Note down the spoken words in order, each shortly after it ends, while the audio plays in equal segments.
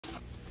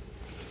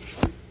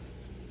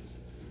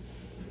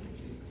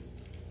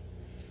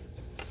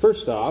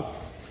First off,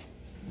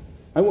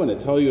 I want to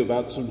tell you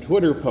about some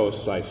Twitter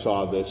posts I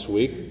saw this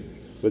week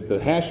with the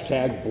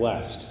hashtag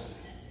blessed.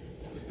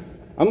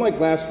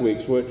 Unlike last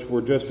week's, which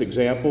were just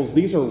examples,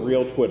 these are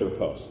real Twitter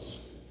posts.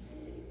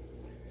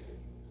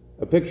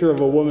 A picture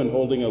of a woman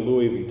holding a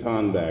Louis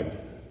Vuitton bag.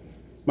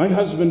 My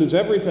husband is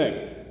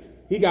everything.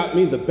 He got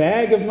me the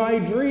bag of my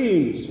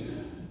dreams.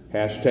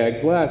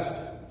 Hashtag blessed.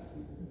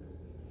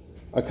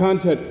 A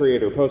content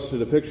creator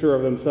posted a picture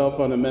of himself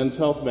on a Men's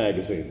Health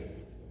magazine.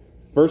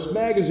 First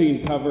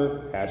magazine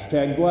cover,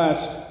 hashtag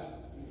blessed.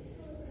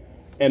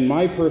 And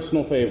my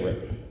personal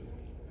favorite.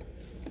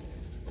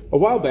 A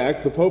while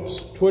back, the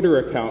Pope's Twitter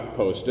account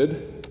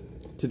posted,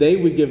 "Today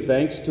we give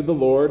thanks to the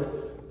Lord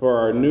for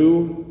our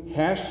new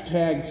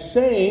hashtag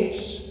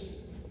saints."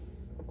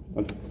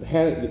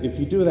 If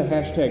you do the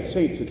hashtag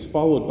saints, it's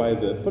followed by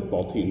the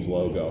football team's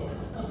logo.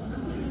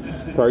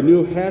 For our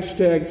new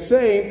hashtag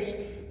saints,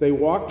 they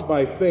walked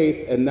by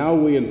faith, and now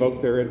we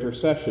invoke their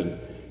intercession.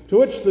 To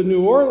which the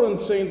New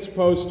Orleans Saints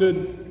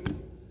posted,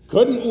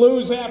 "Couldn't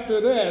lose after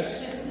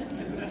this.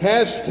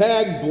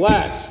 Hashtag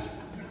blessed."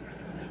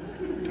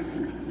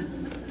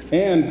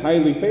 And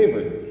highly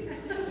favored.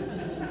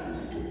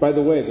 By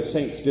the way, the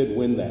Saints did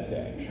win that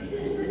day.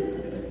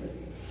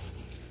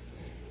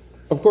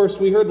 Of course,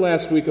 we heard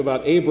last week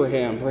about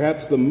Abraham,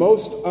 perhaps the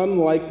most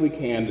unlikely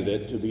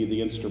candidate to be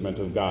the instrument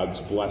of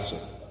God's blessing.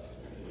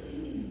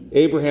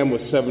 Abraham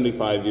was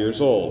 75 years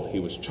old. He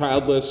was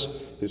childless.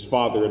 His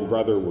father and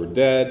brother were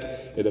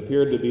dead. It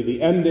appeared to be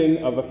the ending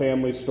of a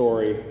family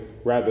story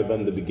rather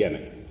than the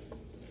beginning.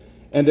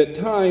 And at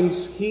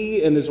times,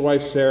 he and his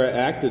wife Sarah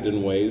acted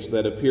in ways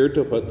that appeared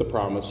to put the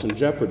promise in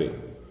jeopardy.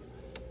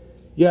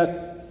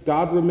 Yet,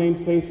 God remained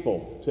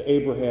faithful to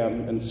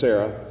Abraham and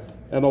Sarah,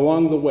 and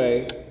along the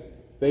way,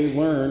 they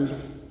learned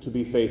to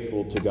be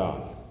faithful to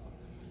God.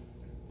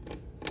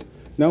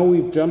 Now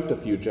we've jumped a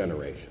few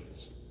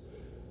generations.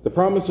 The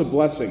promise of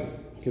blessing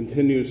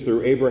continues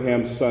through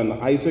Abraham's son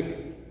Isaac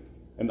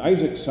and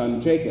Isaac's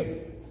son Jacob.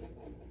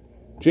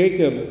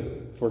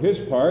 Jacob, for his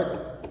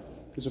part,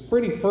 is a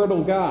pretty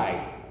fertile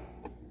guy.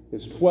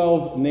 His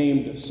 12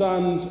 named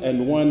sons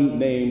and 1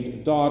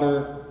 named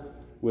daughter,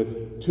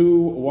 with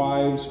 2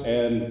 wives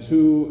and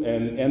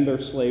their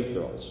slave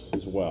girls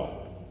as well.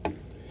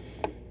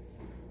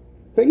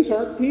 Things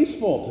aren't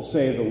peaceful, to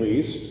say the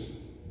least.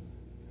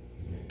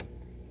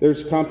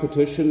 There's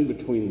competition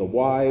between the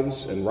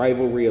wives and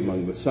rivalry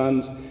among the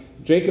sons.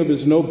 Jacob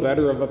is no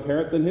better of a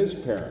parent than his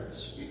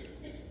parents,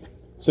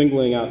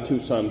 singling out 2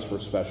 sons for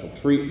special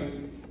treatment,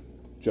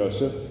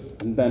 Joseph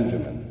and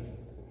Benjamin,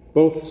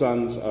 both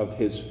sons of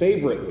his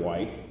favorite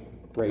wife,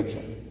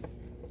 Rachel.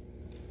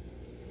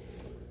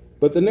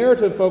 But the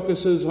narrative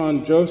focuses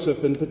on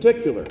Joseph in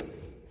particular.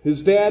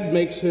 His dad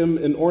makes him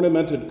an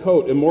ornamented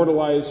coat,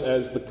 immortalized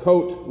as the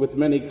coat with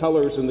many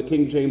colors in the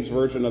King James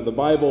Version of the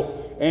Bible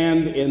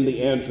and in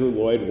the Andrew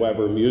Lloyd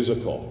Webber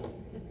musical.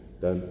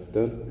 Dun,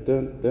 dun,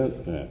 dun,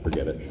 dun.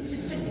 Forget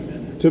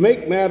it. To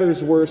make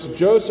matters worse,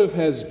 Joseph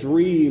has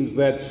dreams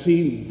that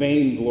seem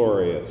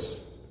vainglorious,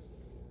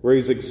 where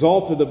he's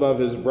exalted above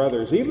his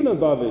brothers, even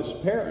above his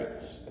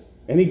parents.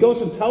 And he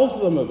goes and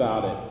tells them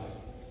about it.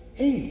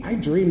 "Hey, I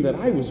dreamed that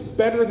I was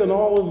better than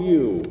all of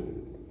you."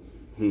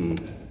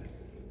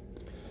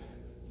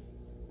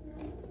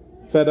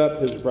 Fed up,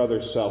 his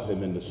brothers sell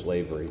him into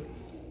slavery.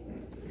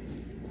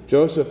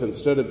 Joseph,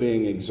 instead of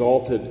being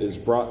exalted, is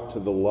brought to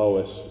the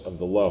lowest of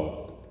the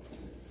low.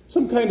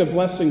 Some kind of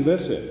blessing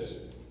this is.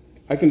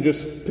 I can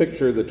just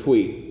picture the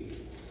tweet.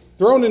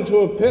 "Thrown into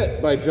a pit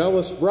by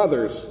jealous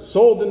brothers,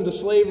 sold into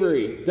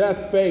slavery,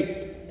 death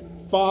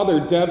faked,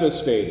 father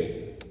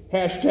devastated.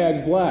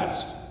 Hashtag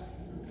blessed."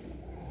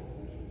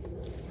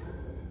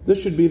 This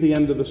should be the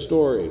end of the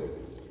story,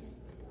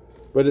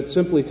 but it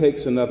simply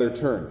takes another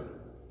turn.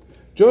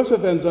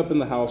 Joseph ends up in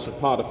the house of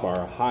Potiphar,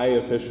 a high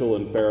official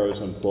in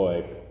Pharaoh's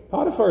employ.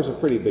 Potiphar is a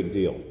pretty big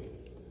deal.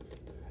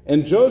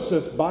 And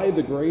Joseph, by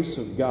the grace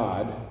of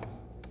God,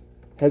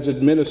 has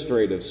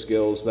administrative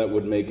skills that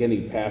would make any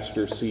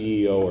pastor,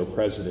 CEO, or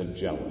president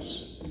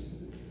jealous.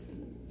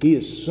 He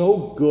is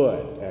so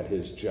good at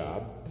his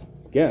job,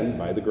 again,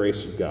 by the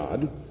grace of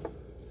God,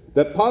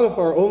 that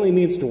Potiphar only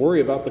needs to worry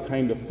about the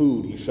kind of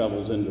food he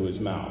shovels into his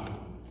mouth.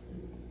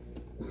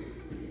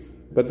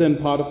 But then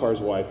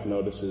Potiphar's wife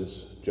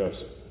notices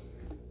Joseph.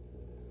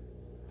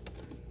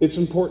 It's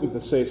important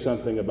to say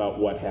something about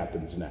what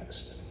happens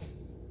next.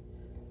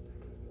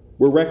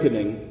 We're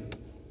reckoning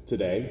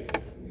today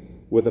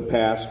with a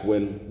past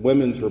when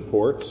women's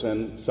reports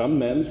and some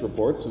men's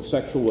reports of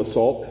sexual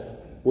assault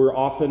were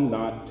often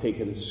not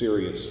taken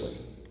seriously.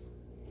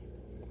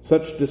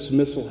 Such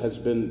dismissal has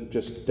been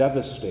just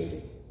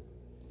devastating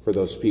for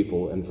those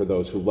people and for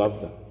those who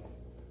love them.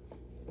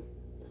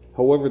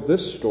 However,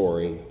 this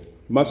story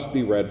must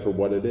be read for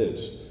what it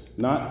is,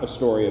 not a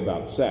story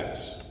about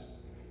sex,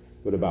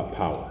 but about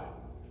power.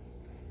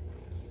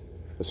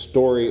 A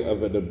story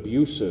of an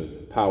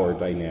abusive power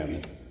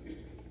dynamic,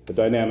 a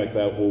dynamic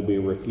that will be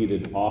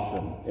repeated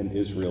often in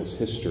Israel's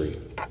history.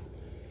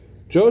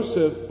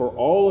 Joseph, for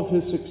all of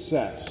his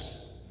success,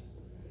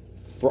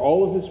 for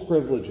all of his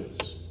privileges,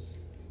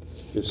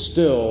 is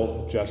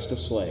still just a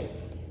slave.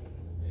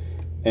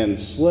 And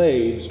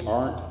slaves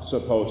aren't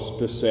supposed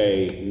to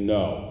say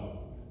no.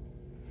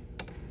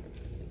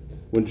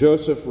 When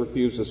Joseph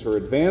refuses her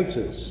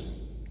advances,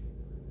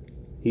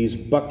 he's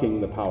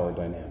bucking the power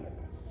dynamic.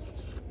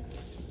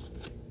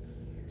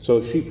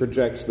 So she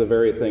projects the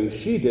very thing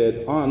she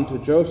did onto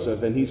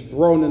Joseph, and he's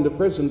thrown into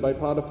prison by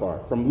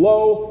Potiphar, from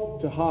low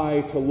to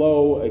high to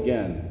low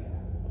again.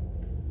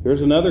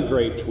 Here's another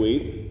great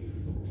tweet.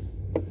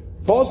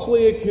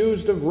 Falsely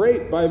accused of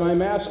rape by my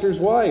master's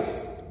wife,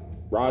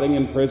 rotting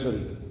in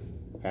prison.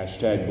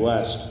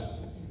 #blessed.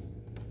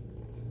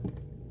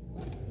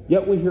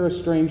 Yet we hear a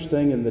strange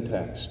thing in the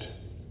text.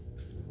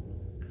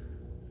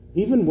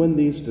 Even when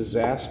these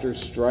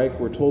disasters strike,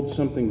 we're told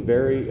something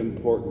very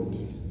important.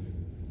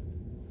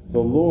 The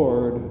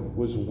Lord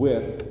was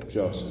with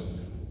Joseph.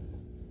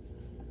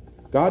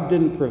 God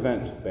didn't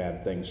prevent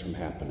bad things from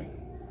happening.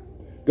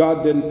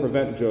 God didn't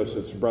prevent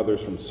Joseph's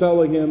brothers from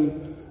selling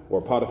him,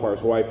 or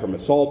Potiphar's wife from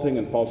assaulting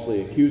and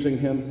falsely accusing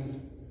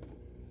him.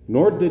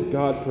 Nor did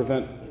God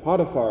prevent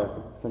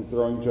Potiphar from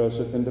throwing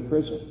Joseph into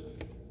prison.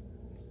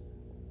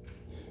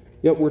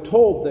 Yet we're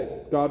told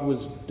that God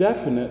was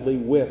definitely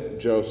with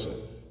Joseph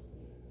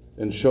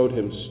and showed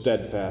him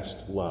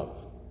steadfast love.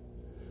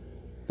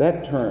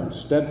 That term,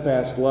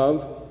 steadfast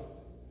love,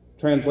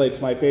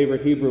 translates my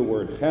favorite Hebrew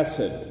word,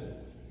 hesed.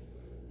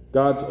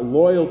 God's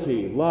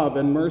loyalty, love,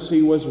 and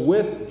mercy was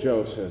with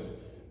Joseph,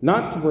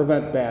 not to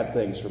prevent bad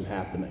things from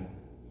happening,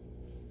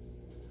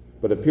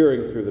 but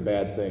appearing through the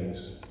bad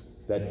things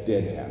that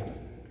did happen.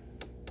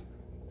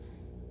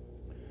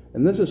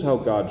 And this is how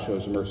God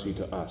shows mercy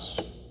to us,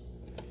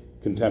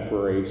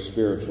 contemporary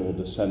spiritual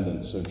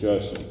descendants of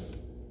Joseph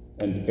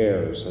and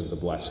heirs of the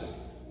blessing.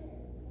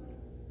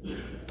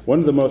 One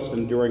of the most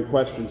enduring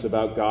questions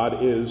about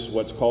God is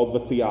what's called the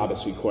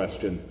theodicy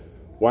question.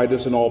 Why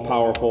does an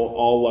all-powerful,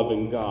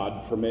 all-loving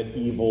God permit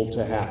evil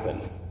to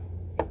happen?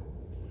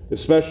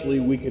 Especially,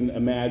 we can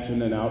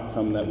imagine an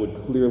outcome that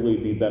would clearly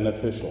be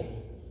beneficial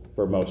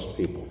for most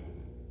people.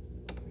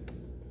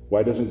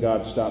 Why doesn't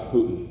God stop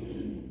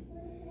Putin?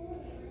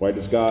 Why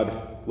does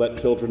God let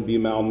children be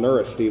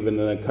malnourished even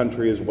in a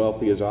country as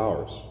wealthy as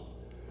ours?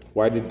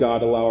 Why did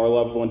God allow our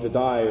loved one to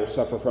die or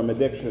suffer from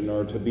addiction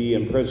or to be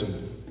in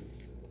prison?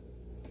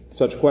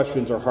 Such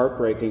questions are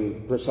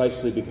heartbreaking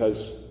precisely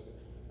because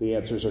the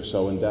answers are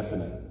so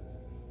indefinite.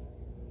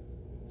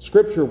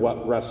 Scripture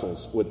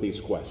wrestles with these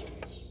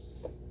questions,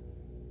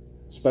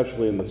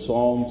 especially in the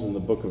Psalms, in the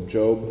book of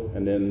Job,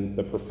 and in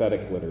the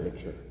prophetic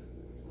literature.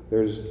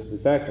 There's, in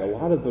fact, a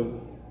lot of the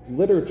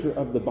literature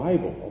of the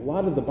Bible,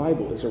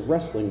 is a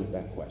wrestling with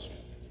that question.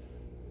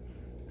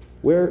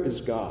 Where is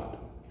God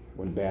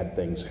when bad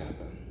things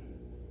happen?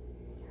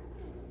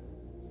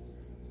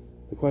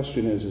 The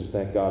question is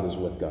that God is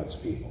with God's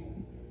people.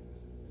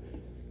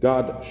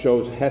 God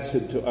shows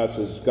hesed to us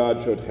as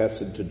God showed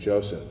hesed to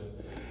Joseph.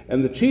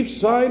 And the chief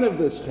sign of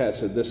this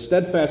hesed, this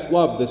steadfast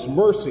love, this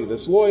mercy,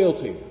 this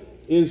loyalty,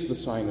 is the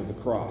sign of the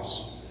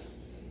cross.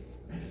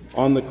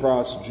 On the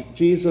cross,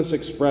 Jesus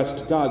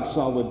expressed God's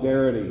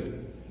solidarity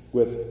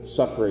with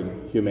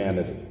suffering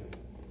humanity.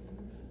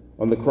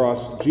 On the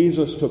cross,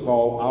 Jesus took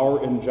all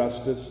our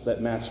injustice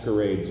that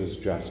masquerades as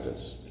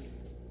justice,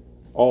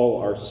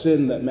 all our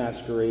sin that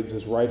masquerades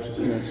as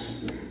righteousness,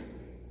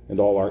 and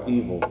all our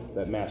evil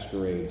that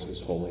masquerades as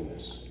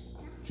holiness.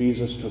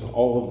 Jesus took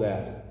all of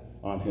that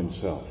on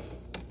himself.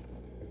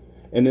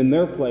 And in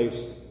their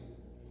place,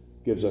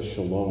 gives us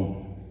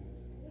shalom,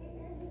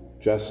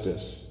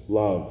 justice,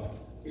 love.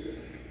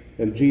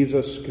 And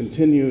Jesus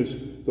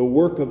continues the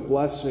work of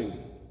blessing.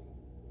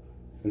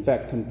 In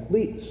fact,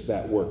 completes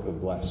that work of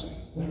blessing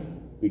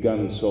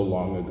begun so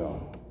long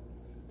ago.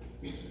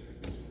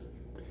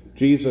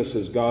 Jesus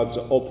is God's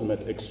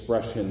ultimate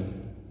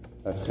expression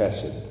of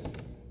chesed,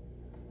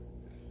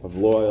 of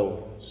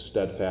loyal,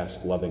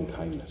 steadfast, loving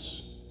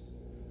kindness.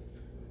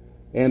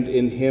 And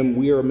in him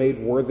we are made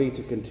worthy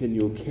to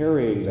continue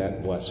carrying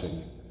that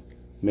blessing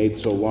made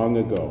so long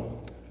ago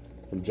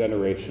from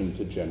generation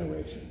to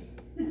generation.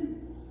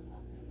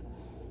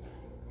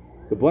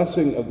 The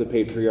blessing of the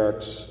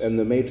patriarchs and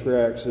the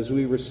matriarchs as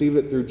we receive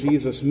it through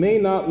Jesus may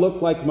not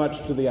look like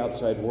much to the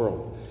outside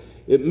world.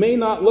 It may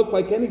not look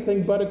like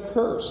anything but a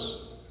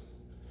curse.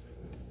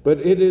 But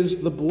it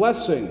is the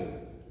blessing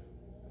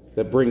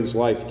that brings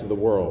life to the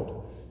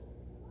world.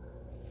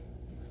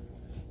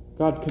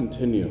 God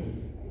continue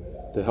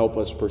to help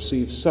us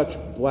perceive such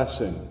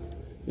blessing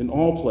in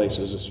all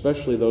places,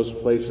 especially those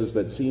places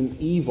that seem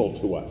evil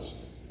to us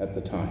at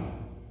the time.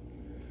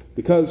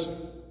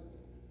 Because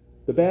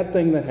the bad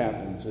thing that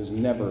happens is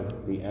never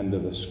the end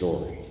of the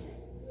story.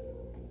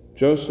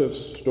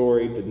 Joseph's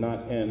story did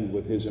not end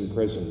with his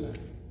imprisonment.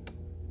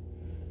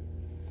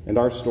 And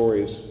our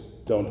stories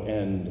don't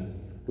end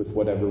with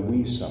whatever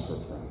we suffer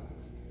from.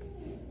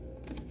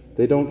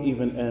 They don't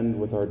even end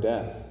with our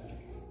death.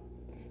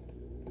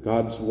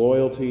 God's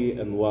loyalty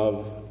and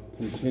love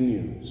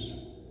continues.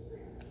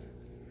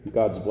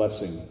 God's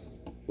blessing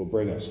will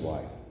bring us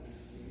life.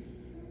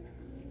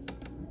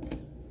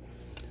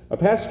 A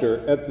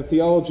pastor at the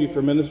Theology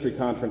for Ministry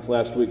conference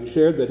last week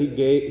shared that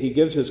he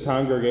gives his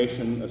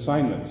congregation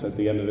assignments at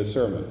the end of his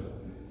sermon.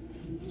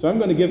 So I'm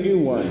going to give you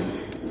one,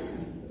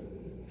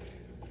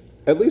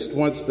 at least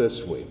once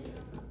this week.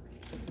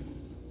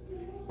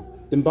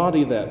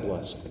 Embody that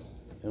blessing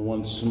in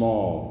one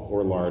small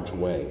or large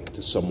way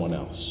to someone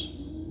else.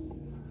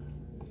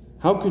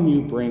 How can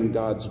you bring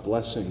God's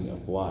blessing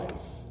of life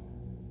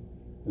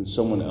in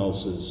someone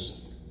else's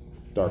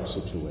dark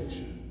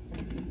situation?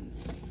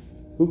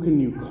 Who can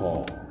you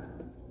call?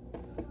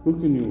 Who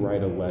can you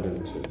write a letter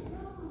to?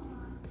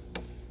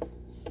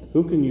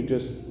 Who can you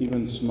just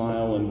even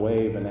smile and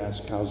wave and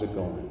ask, how's it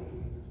going?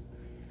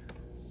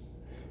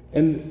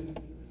 And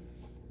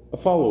a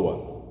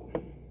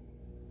follow-up.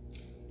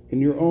 In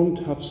your own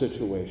tough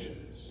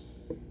situations,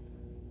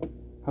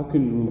 how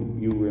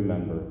can you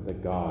remember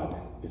that God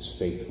is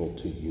faithful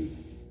to you?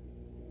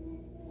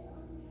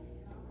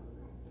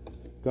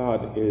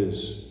 God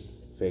is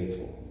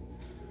faithful.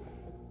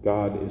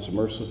 God is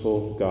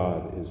merciful.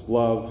 God is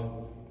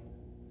love,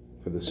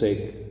 for the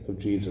sake of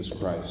Jesus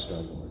Christ our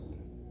Lord.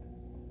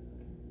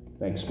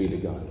 Thanks be to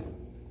God.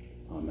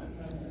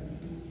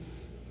 Amen.